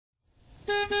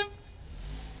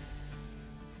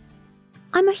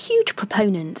I'm a huge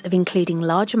proponent of including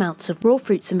large amounts of raw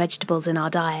fruits and vegetables in our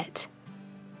diet.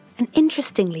 And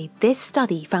interestingly, this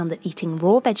study found that eating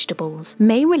raw vegetables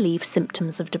may relieve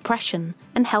symptoms of depression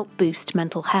and help boost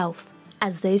mental health,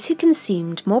 as those who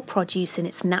consumed more produce in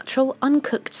its natural,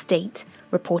 uncooked state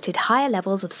reported higher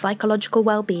levels of psychological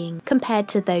well-being compared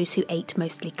to those who ate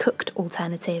mostly cooked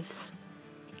alternatives.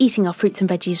 Eating our fruits and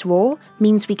veggies raw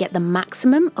means we get the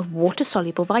maximum of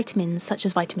water-soluble vitamins such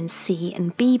as vitamin C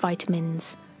and B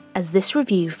vitamins, as this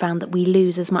review found that we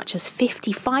lose as much as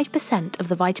 55% of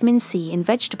the vitamin C in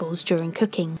vegetables during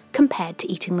cooking compared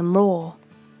to eating them raw.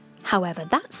 However,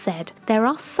 that said, there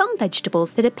are some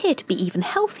vegetables that appear to be even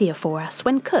healthier for us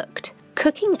when cooked.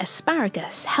 Cooking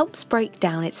asparagus helps break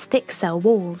down its thick cell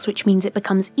walls, which means it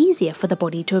becomes easier for the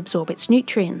body to absorb its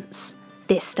nutrients.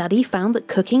 This study found that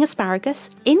cooking asparagus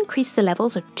increased the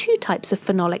levels of 2 types of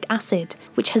phenolic acid,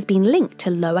 which has been linked to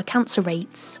lower cancer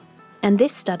rates. And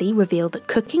this study revealed that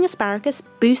cooking asparagus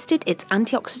boosted its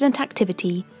antioxidant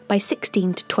activity by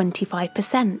 16 to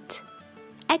 25%.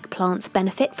 Eggplants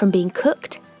benefit from being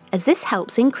cooked, as this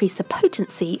helps increase the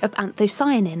potency of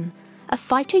anthocyanin, a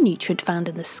phytonutrient found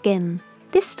in the skin.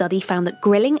 This study found that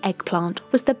grilling eggplant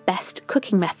was the best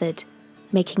cooking method,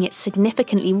 making it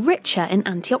significantly richer in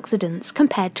antioxidants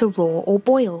compared to raw or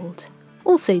boiled.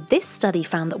 Also, this study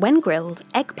found that when grilled,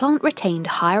 eggplant retained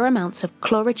higher amounts of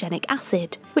chlorogenic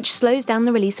acid, which slows down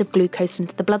the release of glucose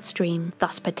into the bloodstream,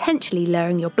 thus potentially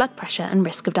lowering your blood pressure and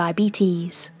risk of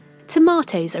diabetes.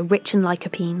 Tomatoes are rich in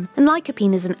lycopene, and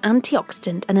lycopene is an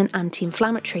antioxidant and an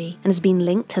anti-inflammatory, and has been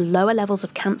linked to lower levels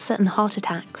of cancer and heart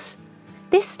attacks.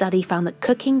 This study found that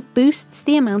cooking boosts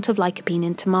the amount of lycopene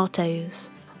in tomatoes.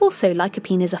 Also,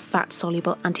 lycopene is a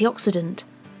fat-soluble antioxidant,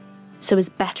 so is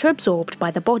better absorbed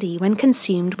by the body when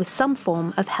consumed with some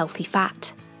form of healthy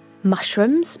fat.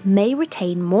 Mushrooms may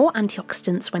retain more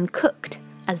antioxidants when cooked,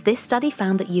 as this study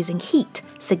found that using heat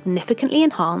significantly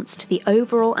enhanced the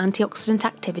overall antioxidant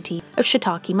activity of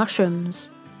shiitake mushrooms.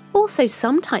 Also,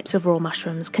 some types of raw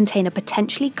mushrooms contain a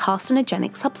potentially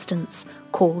carcinogenic substance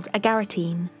called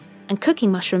agaritine, and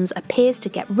cooking mushrooms appears to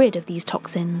get rid of these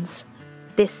toxins.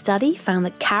 This study found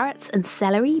that carrots and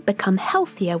celery become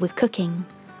healthier with cooking.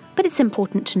 But it's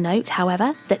important to note,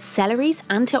 however, that celery's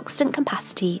antioxidant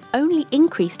capacity only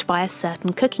increased via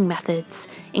certain cooking methods,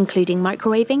 including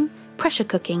microwaving, pressure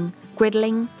cooking,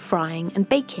 griddling, frying and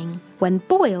baking. When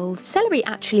boiled, celery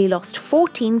actually lost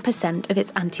 14% of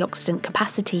its antioxidant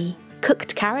capacity.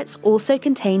 Cooked carrots also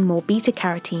contain more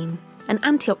beta-carotene, an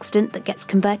antioxidant that gets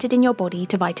converted in your body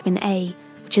to vitamin A,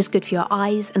 which is good for your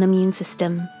eyes and immune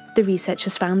system. The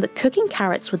researchers found that cooking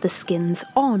carrots with the skins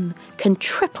on can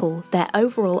triple their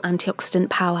overall antioxidant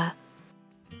power.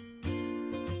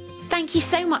 Thank you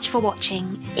so much for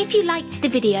watching. If you liked the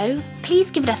video,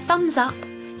 please give it a thumbs up,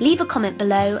 leave a comment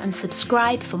below and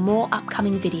subscribe for more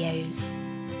upcoming videos.